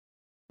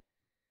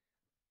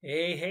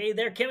Hey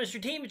there, chemistry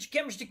team. It's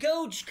your chemistry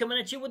coach coming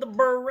at you with a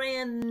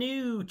brand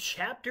new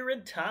chapter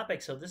and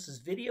topic. So this is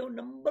video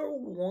number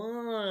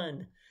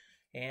 1.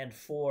 And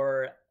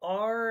for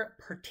our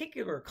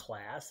particular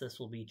class, this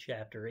will be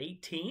chapter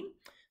 18.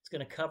 It's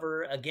going to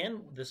cover,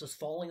 again, this is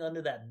falling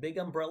under that big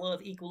umbrella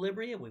of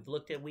equilibrium. We've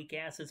looked at weak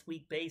acids,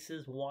 weak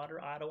bases, water,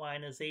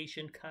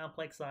 autoionization,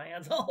 complex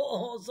ions.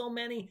 Oh, so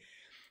many.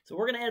 So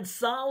we're going to add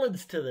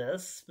solids to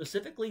this,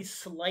 specifically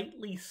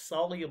slightly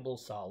soluble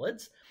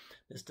solids.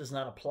 This does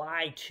not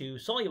apply to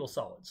soluble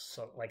solids,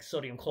 so like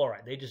sodium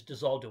chloride. They just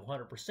dissolve to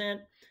 100%,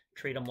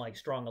 treat them like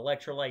strong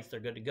electrolytes. They're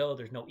good to go.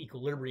 There's no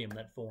equilibrium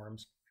that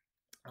forms.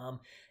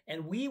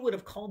 And we would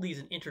have called these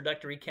in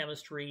introductory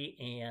chemistry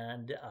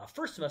and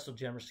first semester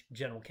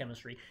general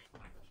chemistry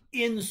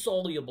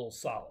insoluble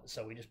solids.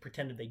 So we just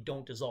pretended they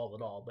don't dissolve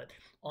at all. But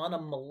on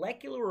a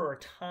molecular or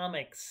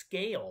atomic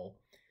scale,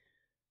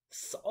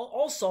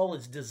 all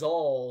solids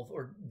dissolve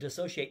or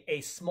dissociate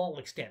a small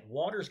extent.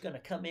 Water's going to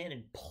come in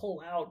and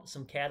pull out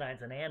some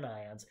cations and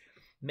anions.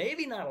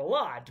 Maybe not a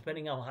lot,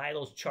 depending on how high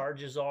those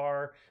charges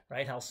are,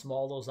 right? How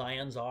small those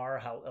ions are,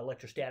 how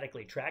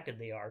electrostatically attracted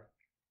they are.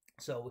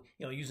 So,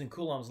 using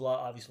Coulomb's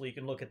law, obviously you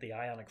can look at the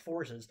ionic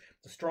forces.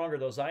 The stronger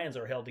those ions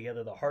are held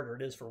together, the harder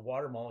it is for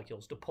water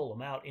molecules to pull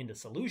them out into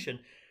solution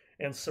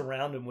and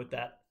surround them with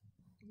that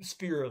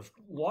sphere of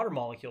water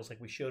molecules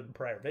like we showed in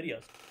prior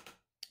videos.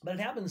 But it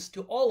happens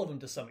to all of them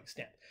to some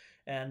extent.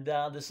 And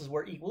this is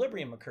where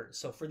equilibrium occurs.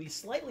 So for these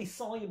slightly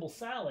soluble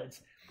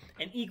solids,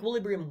 an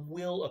equilibrium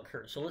will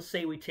occur. So let's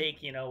say we take,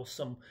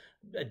 some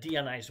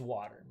deionized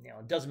water.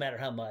 It doesn't matter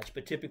how much,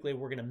 but typically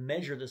we're going to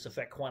measure this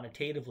effect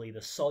quantitatively,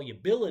 the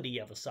solubility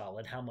of a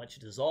solid, how much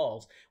it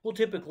dissolves. We'll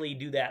typically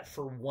do that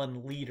for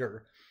 1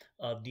 liter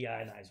of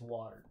deionized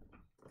water.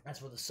 That's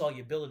where the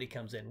solubility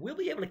comes in. We'll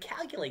be able to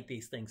calculate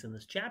these things in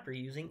this chapter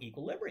using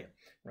equilibrium,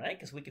 right?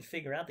 Because we can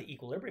figure out the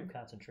equilibrium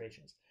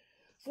concentrations.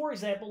 For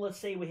example, let's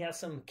say we have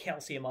some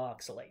calcium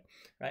oxalate,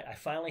 right? I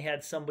finally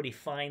had somebody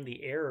find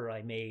the error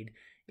I made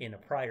in a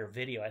prior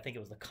video. I think it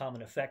was the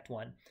common effect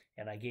one.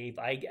 And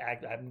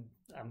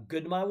I'm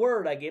good to my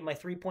word. I gave my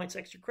 3 points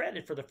extra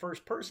credit for the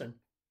first person.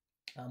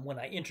 When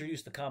I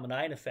introduced the common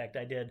ion effect,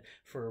 I did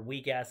for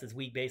weak acids,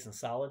 weak base, and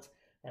solids.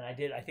 And I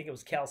think it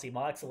was calcium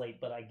oxalate,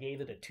 but I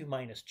gave it a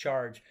 2-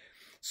 charge.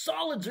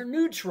 Solids are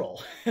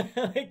neutral.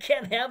 They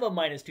can't have a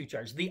 -2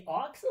 charge. The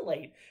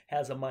oxalate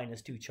has a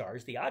 -2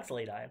 charge, the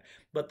oxalate ion,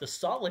 but the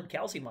solid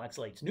calcium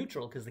oxalate's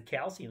neutral because the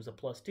calcium is a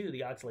 +2,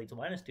 the oxalate's a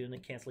 -2, and they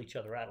cancel each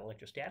other out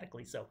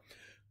electrostatically. So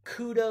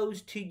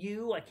kudos to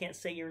you. I can't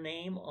say your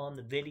name on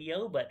the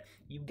video, but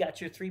you got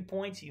your 3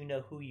 points. You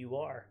know who you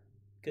are.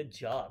 Good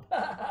job.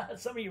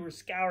 Some of you were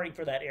scouring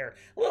for that error.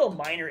 A little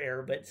minor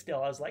error, but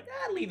still, I was like,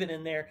 leave it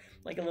in there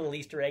like a little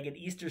Easter egg. And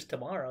Easter's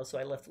tomorrow, so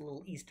I left a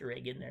little Easter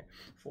egg in there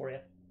for you.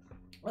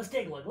 Let's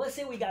take a look. Let's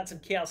say we got some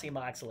calcium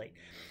oxalate.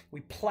 We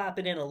plop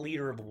it in a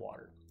liter of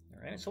water. All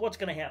right. So what's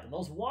going to happen?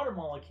 Those water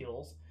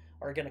molecules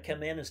are going to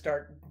come in and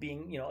start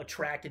being,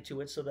 attracted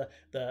to it. So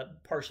the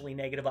partially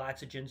negative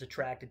oxygen's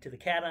attracted to the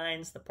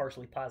cations. The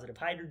partially positive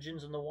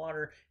hydrogens in the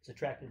water is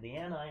attracted to the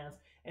anions.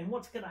 And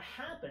what's going to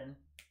happen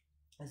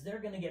is they're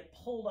going to get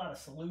pulled out of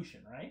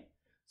solution, right?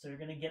 So you're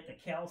going to get the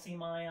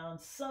calcium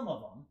ions, some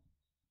of them,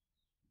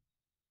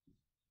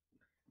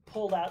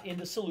 pulled out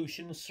into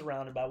solution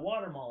surrounded by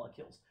water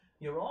molecules.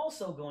 You're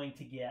also going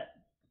to get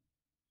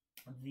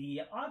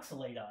the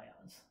oxalate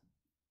ions.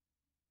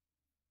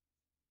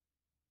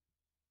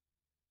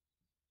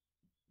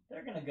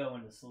 They're going to go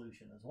into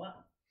solution as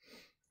well.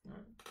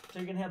 So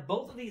you're going to have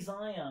both of these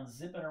ions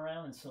zipping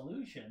around in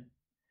solution.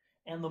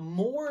 And the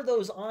more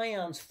those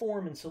ions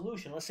form in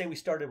solution, let's say we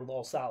started with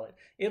all solid,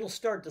 it'll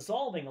start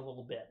dissolving a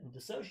little bit and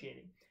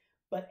dissociating.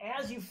 But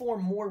as you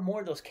form more and more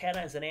of those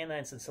cations and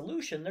anions in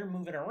solution, they're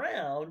moving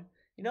around.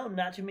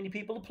 Not too many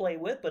people to play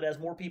with, but as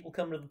more people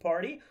come to the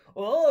party,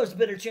 there's a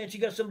better chance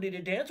you got somebody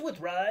to dance with,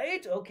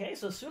 right? Okay,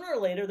 so sooner or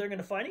later, they're going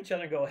to find each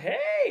other and go,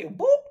 hey,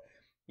 boop,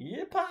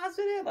 you're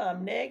positive,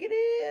 I'm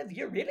negative.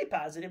 You're really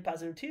positive,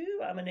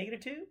 +2, I'm a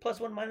 -2.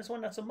 +1, -1,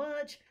 not so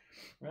much,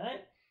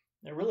 right?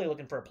 They're really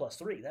looking for a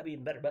 +3. That'd be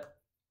even better. But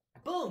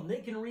boom,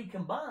 they can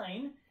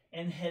recombine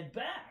and head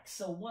back.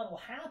 So what will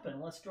happen,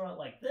 let's draw it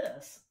like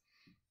this.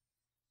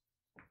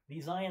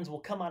 These ions will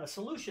come out of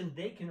solution.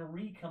 They can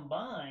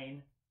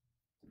recombine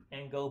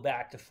and go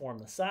back to form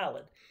the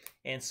solid.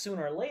 And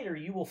sooner or later,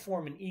 you will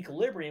form an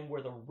equilibrium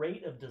where the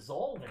rate of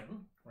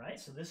dissolving, right?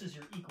 So this is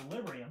your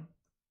equilibrium.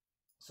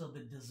 So the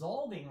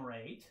dissolving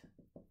rate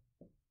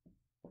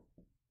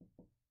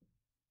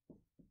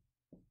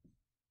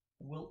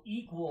will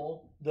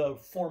equal the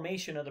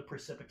formation of the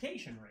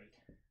precipitation rate.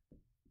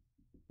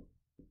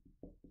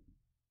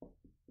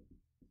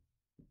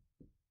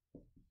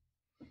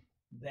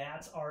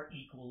 That's our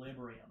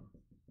equilibrium.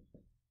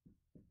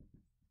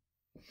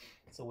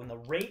 So when the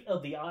rate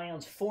of the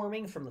ions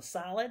forming from the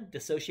solid,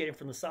 dissociating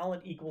from the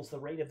solid, equals the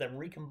rate of them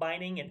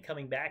recombining and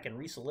coming back and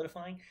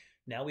resolidifying,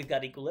 now we've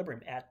got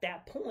equilibrium. At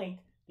that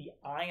point, the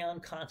ion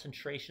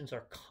concentrations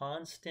are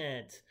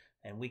constant.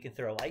 And we can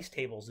throw ice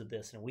tables at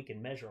this, and we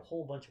can measure a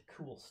whole bunch of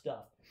cool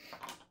stuff.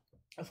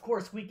 Of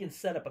course, we can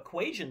set up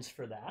equations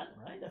for that,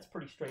 right? That's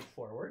pretty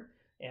straightforward.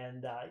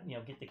 And, you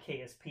know, get the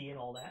KSP and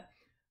all that.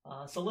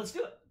 So let's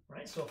do it,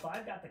 right? So if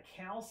I've got the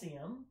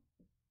calcium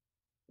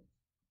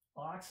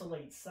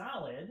oxalate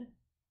solid,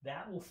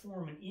 that will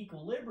form an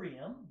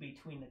equilibrium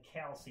between the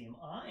calcium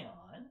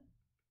ion,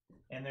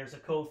 and there's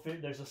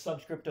a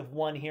subscript of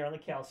 1 here on the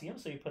calcium,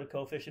 so you put a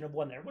coefficient of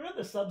 1 there. Whatever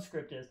the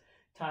subscript is,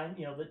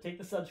 take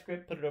the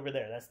subscript, put it over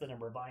there. That's the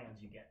number of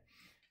ions you get.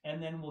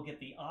 And then we'll get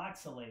the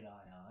oxalate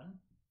ion.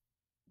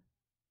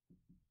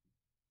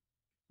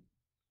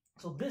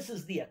 So this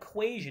is the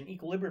equation,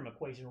 equilibrium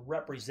equation,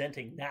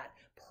 representing that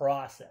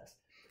process.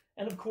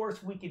 And of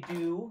course, we could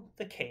do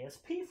the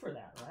KSP for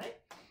that, right?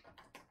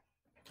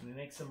 Let me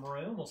make some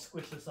room. We'll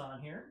squish this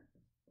on here.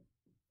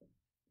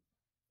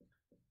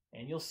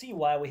 And you'll see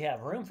why we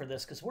have room for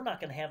this, because we're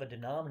not going to have a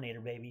denominator,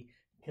 baby,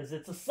 because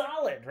it's a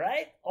solid,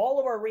 right? All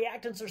of our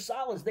reactants are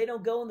solids. They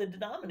don't go in the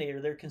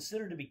denominator. They're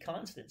considered to be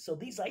constant. So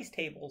these ice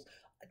tables,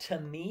 to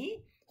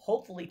me,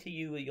 hopefully to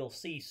you, you'll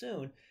see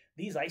soon,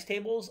 these ice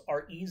tables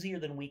are easier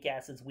than weak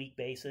acids, weak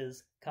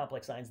bases,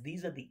 complex ions.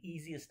 These are the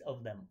easiest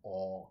of them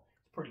all.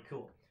 It's pretty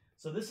cool.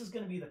 So this is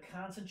going to be the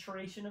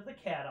concentration of the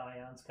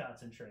cation's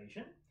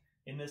concentration.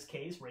 In this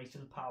case, raised to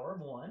the power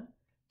of 1,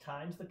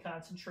 times the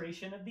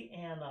concentration of the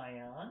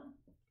anion,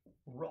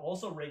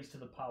 also raised to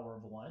the power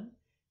of 1.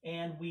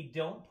 And we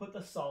don't put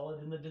the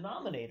solid in the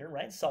denominator,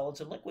 right?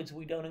 Solids and liquids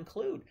we don't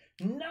include.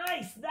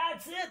 Nice!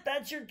 That's it!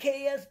 That's your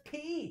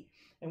KSP!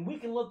 And we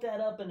can look that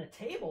up in a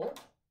table,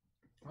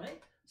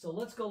 right? So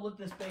let's go look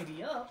this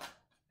baby up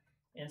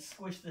and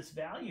squish this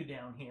value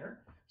down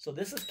here. So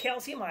this is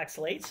calcium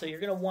oxalate, so you're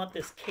going to want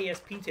this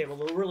KSP table,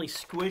 the really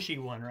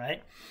squishy one,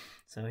 right?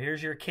 So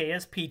here's your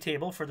KSP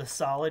table for the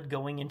solid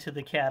going into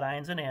the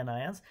cations and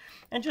anions.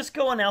 And just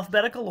go in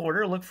alphabetical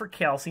order, look for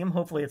calcium.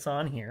 Hopefully it's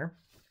on here.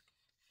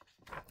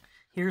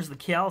 Here's the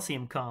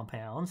calcium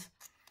compounds.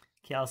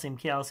 Calcium,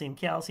 calcium,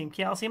 calcium,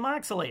 calcium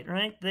oxalate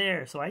right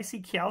there. So I see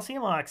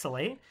calcium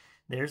oxalate.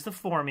 There's the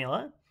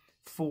formula.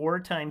 4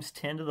 times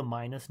 10 to the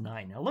minus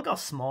 9. Now look how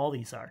small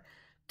these are.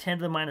 10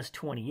 to the minus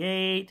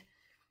 28.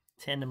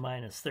 10 to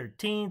minus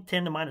 13,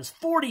 10 to minus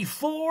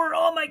 44.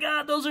 Oh my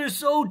God, those are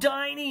so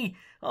tiny.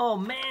 Oh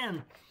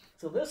man.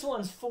 So this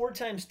one's 4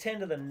 times 10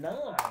 to the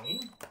 9.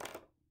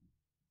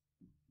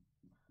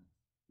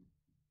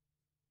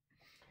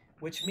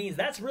 Which means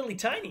that's really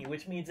tiny,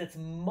 which means it's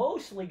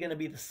mostly going to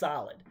be the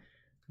solid.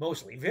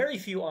 Mostly. Very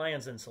few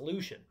ions in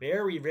solution.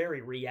 Very,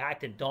 very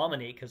reactant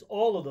dominate because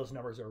all of those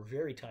numbers are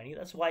very tiny.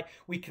 That's why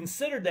we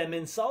considered them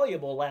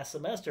insoluble last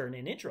semester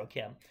in intro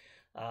chem.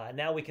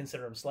 Now we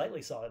consider them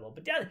slightly soluble.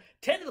 But down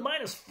 10 to the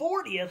minus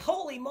 40th,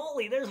 holy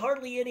moly, there's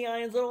hardly any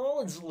ions at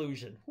all in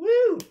solution.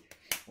 Woo!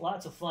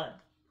 Lots of fun.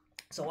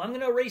 So I'm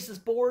going to erase this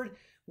board.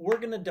 We're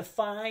going to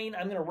define,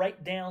 I'm going to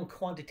write down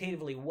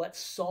quantitatively what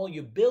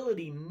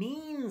solubility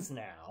means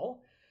now.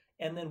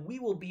 And then we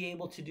will be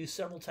able to do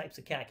several types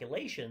of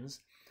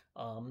calculations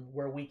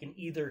where we can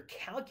either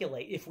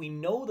calculate, if we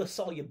know the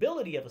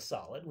solubility of a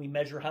solid, we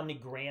measure how many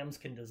grams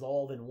can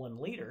dissolve in 1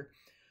 liter,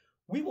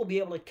 we will be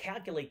able to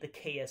calculate the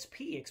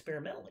KSP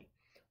experimentally.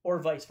 Or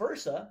vice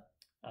versa,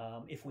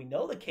 if we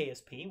know the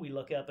KSP, we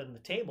look up in the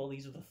table,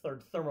 these are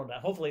the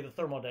hopefully the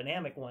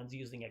thermodynamic ones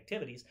using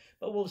activities,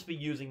 but we'll just be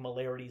using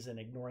molarities and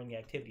ignoring the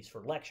activities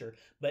for lecture.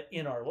 But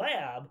in our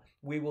lab,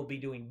 we will be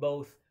doing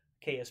both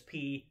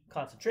KSP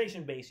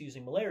concentration based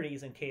using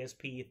molarities and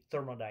KSP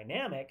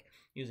thermodynamic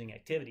using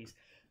activities.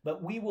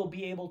 But we will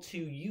be able to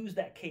use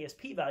that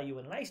KSP value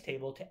in an ice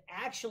table to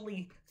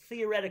actually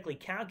theoretically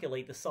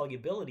calculate the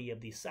solubility of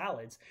these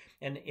solids.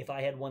 And if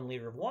I had 1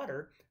 liter of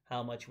water,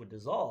 how much would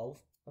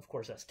dissolve? Of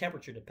course, that's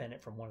temperature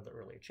dependent from one of the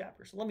earlier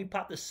chapters. So let me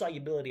pop this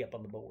solubility up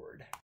on the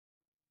board.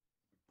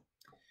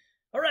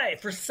 All right,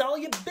 for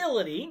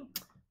solubility,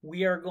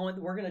 we're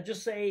going to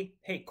just say,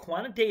 hey,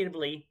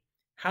 quantitatively,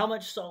 how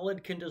much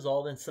solid can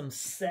dissolve in some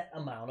set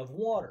amount of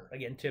water?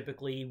 Again,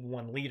 typically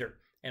 1 liter.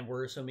 And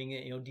we're assuming,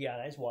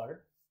 deionized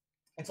water.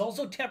 It's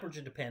also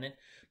temperature dependent,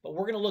 but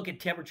we're going to look at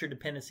temperature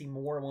dependency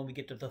more when we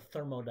get to the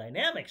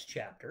thermodynamics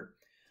chapter.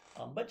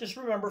 But just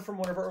remember from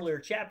one of our earlier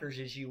chapters,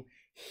 as you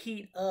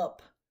heat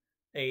up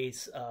a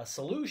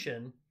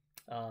solution,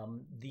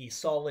 the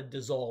solid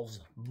dissolves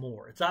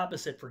more. It's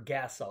opposite for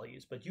gas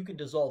solutes, but you can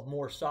dissolve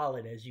more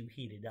solid as you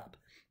heat it up.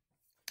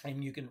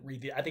 And you can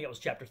review, I think it was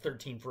chapter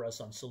 13 for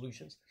us on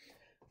solutions.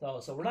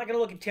 So we're not going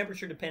to look at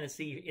temperature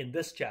dependency in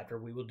this chapter.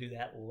 We will do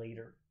that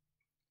later.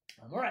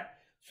 All right.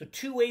 So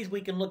 2 ways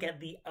we can look at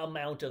the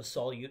amount of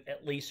solute,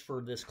 at least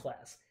for this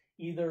class.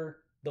 Either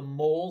the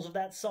moles of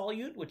that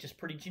solute, which is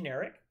pretty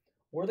generic,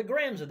 or the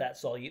grams of that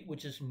solute,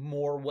 which is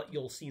more what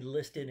you'll see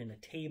listed in a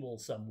table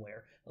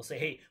somewhere. They'll say,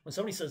 hey, when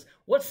somebody says,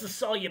 what's the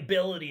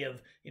solubility of,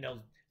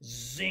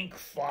 zinc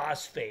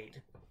phosphate?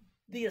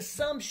 The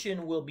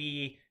assumption will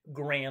be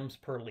grams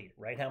per liter,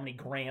 right? How many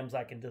grams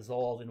I can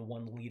dissolve in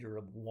 1 liter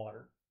of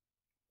water.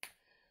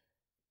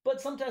 But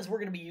sometimes we're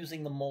going to be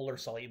using the molar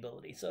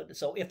solubility.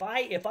 So if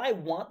I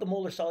want the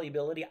molar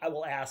solubility, I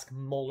will ask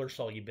molar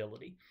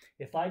solubility.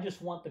 If I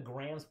just want the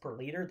grams per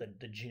liter,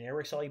 the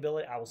generic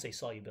solubility, I will say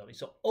solubility.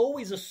 So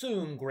always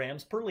assume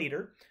grams per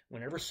liter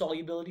whenever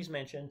solubility is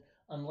mentioned,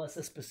 unless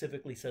it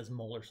specifically says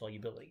molar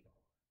solubility.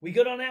 We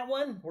good on that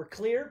one? We're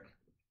clear?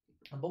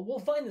 But we'll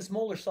find this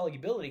molar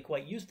solubility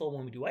quite useful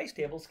when we do ice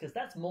tables, because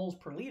that's moles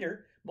per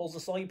liter, moles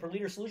of solute per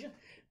liter solution.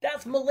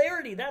 That's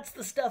molarity. That's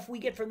the stuff we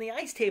get from the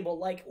ice table,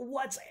 like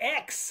what's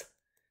X,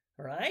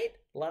 right?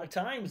 A lot of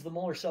times the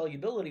molar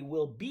solubility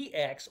will be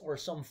X or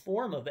some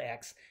form of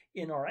X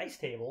in our ice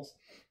tables,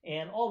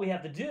 and all we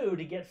have to do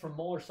to get from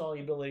molar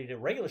solubility to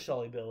regular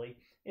solubility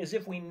is,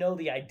 if we know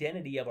the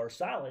identity of our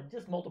solid,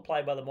 just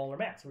multiply by the molar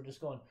mass. We're just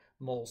going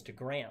moles to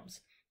grams,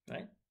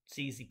 right? It's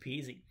easy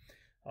peasy.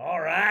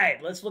 All right,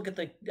 let's look at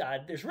the,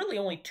 there's really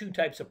only two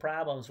types of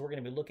problems we're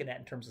going to be looking at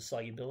in terms of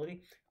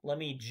solubility. Let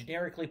me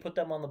generically put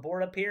them on the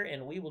board up here,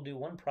 and we will do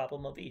one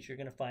problem of each. You're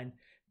going to find,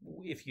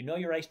 if you know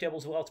your ice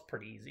tables well, it's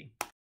pretty easy.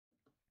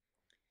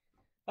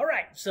 All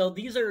right, so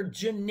these are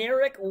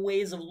generic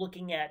ways of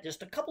looking at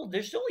just a couple.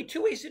 There's only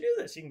two ways to do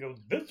this. You can go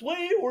this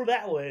way or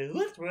that way,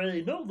 this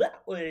way, no,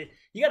 that way.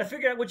 You got to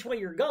figure out which way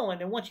you're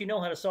going, and once you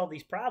know how to solve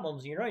these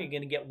problems, you know you're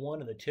going to get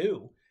one of the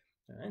two.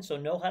 Right, so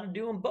know how to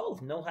do them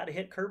both. Know how to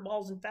hit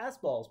curveballs and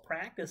fastballs.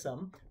 Practice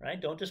them,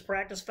 right? Don't just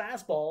practice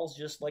fastballs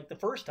just like the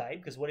first type,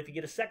 because what if you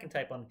get a second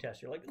type on the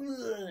test? You're like,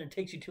 ugh, and it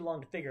takes you too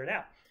long to figure it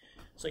out.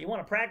 So you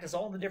want to practice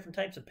all the different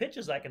types of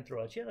pitches I can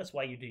throw at you. That's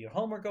why you do your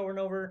homework over and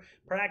over,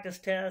 practice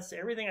tests,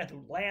 everything I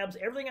do, labs,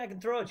 everything I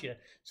can throw at you,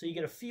 so you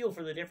get a feel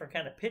for the different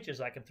kind of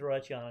pitches I can throw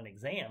at you on an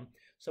exam.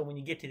 So when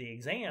you get to the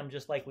exam,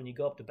 just like when you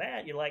go up to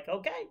bat, you're like,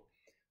 okay,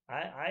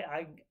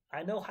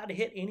 I know how to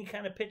hit any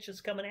kind of pitch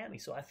that's coming at me,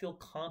 so I feel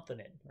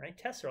confident, right?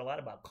 Tests are a lot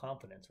about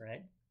confidence,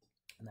 right?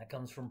 And that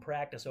comes from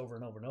practice over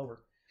and over and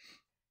over.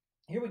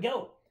 Here we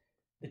go.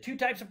 The two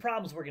types of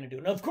problems we're going to do.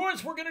 And of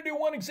course, we're going to do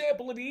one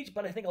example of each,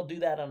 but I think I'll do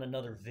that on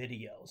another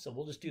video. So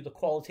we'll just do the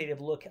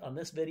qualitative look on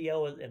this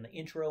video and the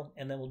intro,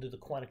 and then we'll do the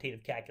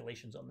quantitative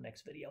calculations on the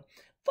next video.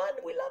 Fun.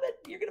 We love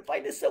it. You're going to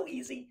find this so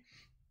easy.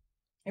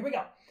 Here we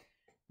go.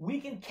 We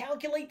can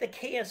calculate the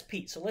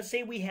KSP. So let's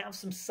say we have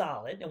some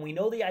solid, and we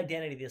know the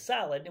identity of the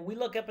solid, and we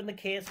look up in the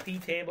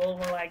KSP table,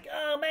 and we're like,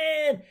 oh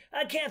man,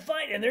 I can't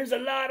find it. And there's a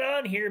lot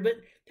on here, but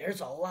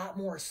there's a lot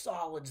more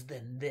solids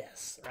than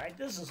this, right?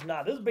 This is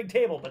a big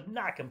table, but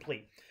not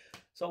complete.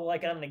 So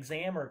like on an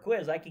exam or a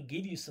quiz, I could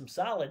give you some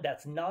solid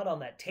that's not on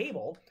that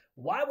table.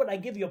 Why would I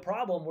give you a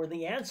problem where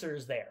the answer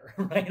is there,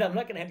 right? I'm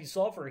not going to have you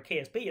solve for a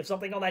KSP if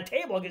something on that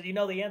table, because you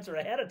know the answer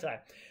ahead of time.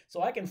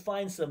 So I can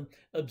find some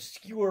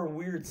obscure,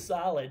 weird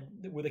solid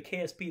with a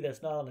KSP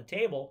that's not on the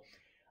table.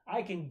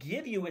 I can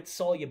give you its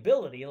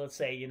solubility. Let's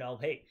say, you know,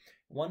 hey,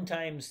 1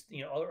 times,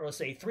 you know, or let's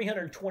say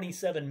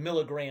 327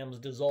 milligrams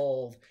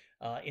dissolve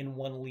in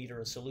 1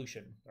 liter of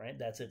solution, right?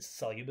 That's its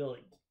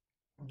solubility.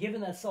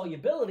 Given that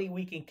solubility,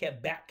 we can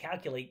back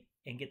calculate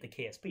and get the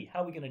KSP.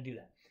 How are we going to do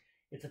that?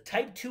 It's a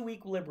type 2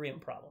 equilibrium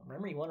problem.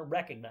 Remember, you want to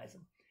recognize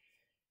them.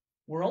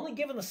 We're only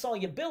given the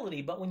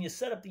solubility, but when you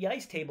set up the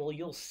ice table,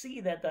 you'll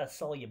see that the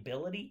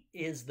solubility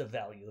is the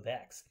value of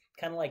X.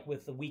 Kind of like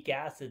with the weak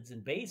acids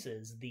and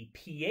bases, the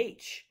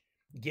pH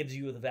gives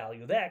you the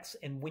value of X,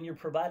 and when you're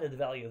provided the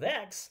value of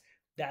X,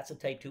 that's a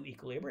type 2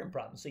 equilibrium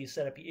problem. So you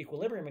set up your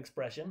equilibrium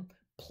expression,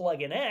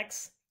 plug in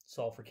X,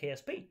 solve for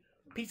KSP.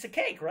 Piece of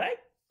cake, right?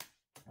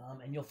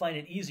 And you'll find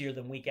it easier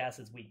than weak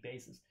acids, weak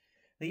bases.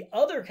 The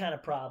other kind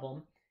of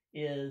problem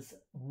is,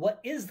 what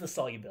is the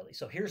solubility?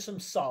 So here's some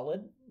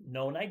solid,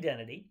 known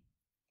identity,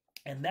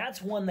 and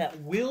that's one that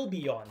will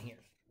be on here,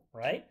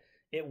 right?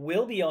 It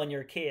will be on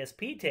your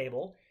KSP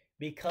table,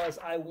 because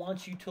I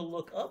want you to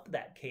look up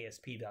that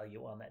KSP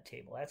value on that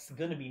table. That's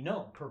going to be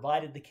known,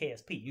 provided the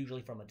KSP,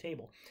 usually from a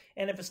table.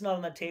 And if it's not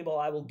on that table,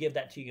 I will give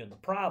that to you in the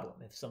problem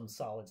if some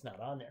solid's not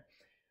on there.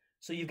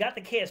 So you've got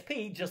the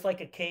KSP, just like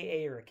a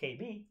Ka or a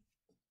Kb.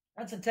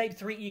 That's a type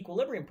 3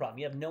 equilibrium problem.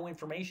 You have no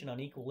information on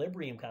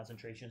equilibrium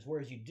concentrations,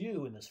 whereas you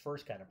do in this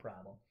first kind of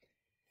problem.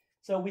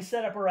 So we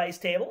set up our ice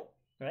table,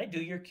 right? Do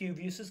your Q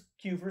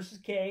versus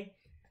K,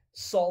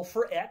 solve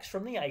for X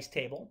from the ice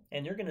table,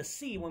 and you're going to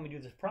see when we do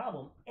this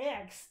problem,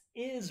 X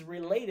is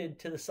related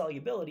to the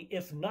solubility,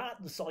 if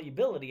not the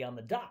solubility on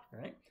the dot,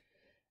 right?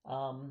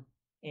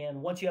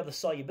 And once you have the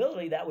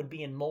solubility, that would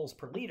be in moles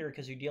per liter,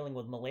 because you're dealing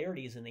with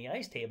molarities in the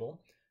ice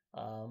table.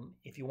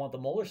 If you want the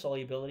molar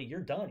solubility, you're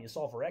done. You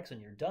solve for X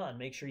and you're done.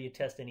 Make sure you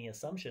test any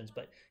assumptions,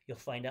 but you'll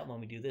find out when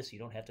we do this, you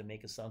don't have to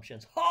make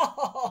assumptions. Ha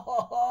ha ha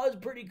ha ha, it's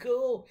pretty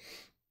cool.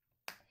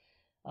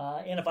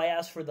 And if I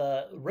ask for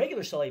the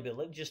regular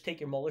solubility, just take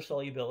your molar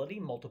solubility,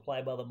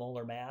 multiply by the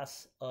molar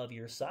mass of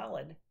your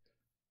solid.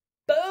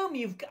 Boom,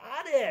 you've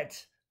got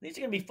it. These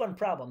are going to be fun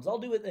problems. I'll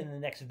do it in the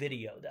next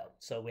video, though,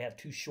 so we have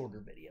 2 shorter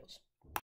videos.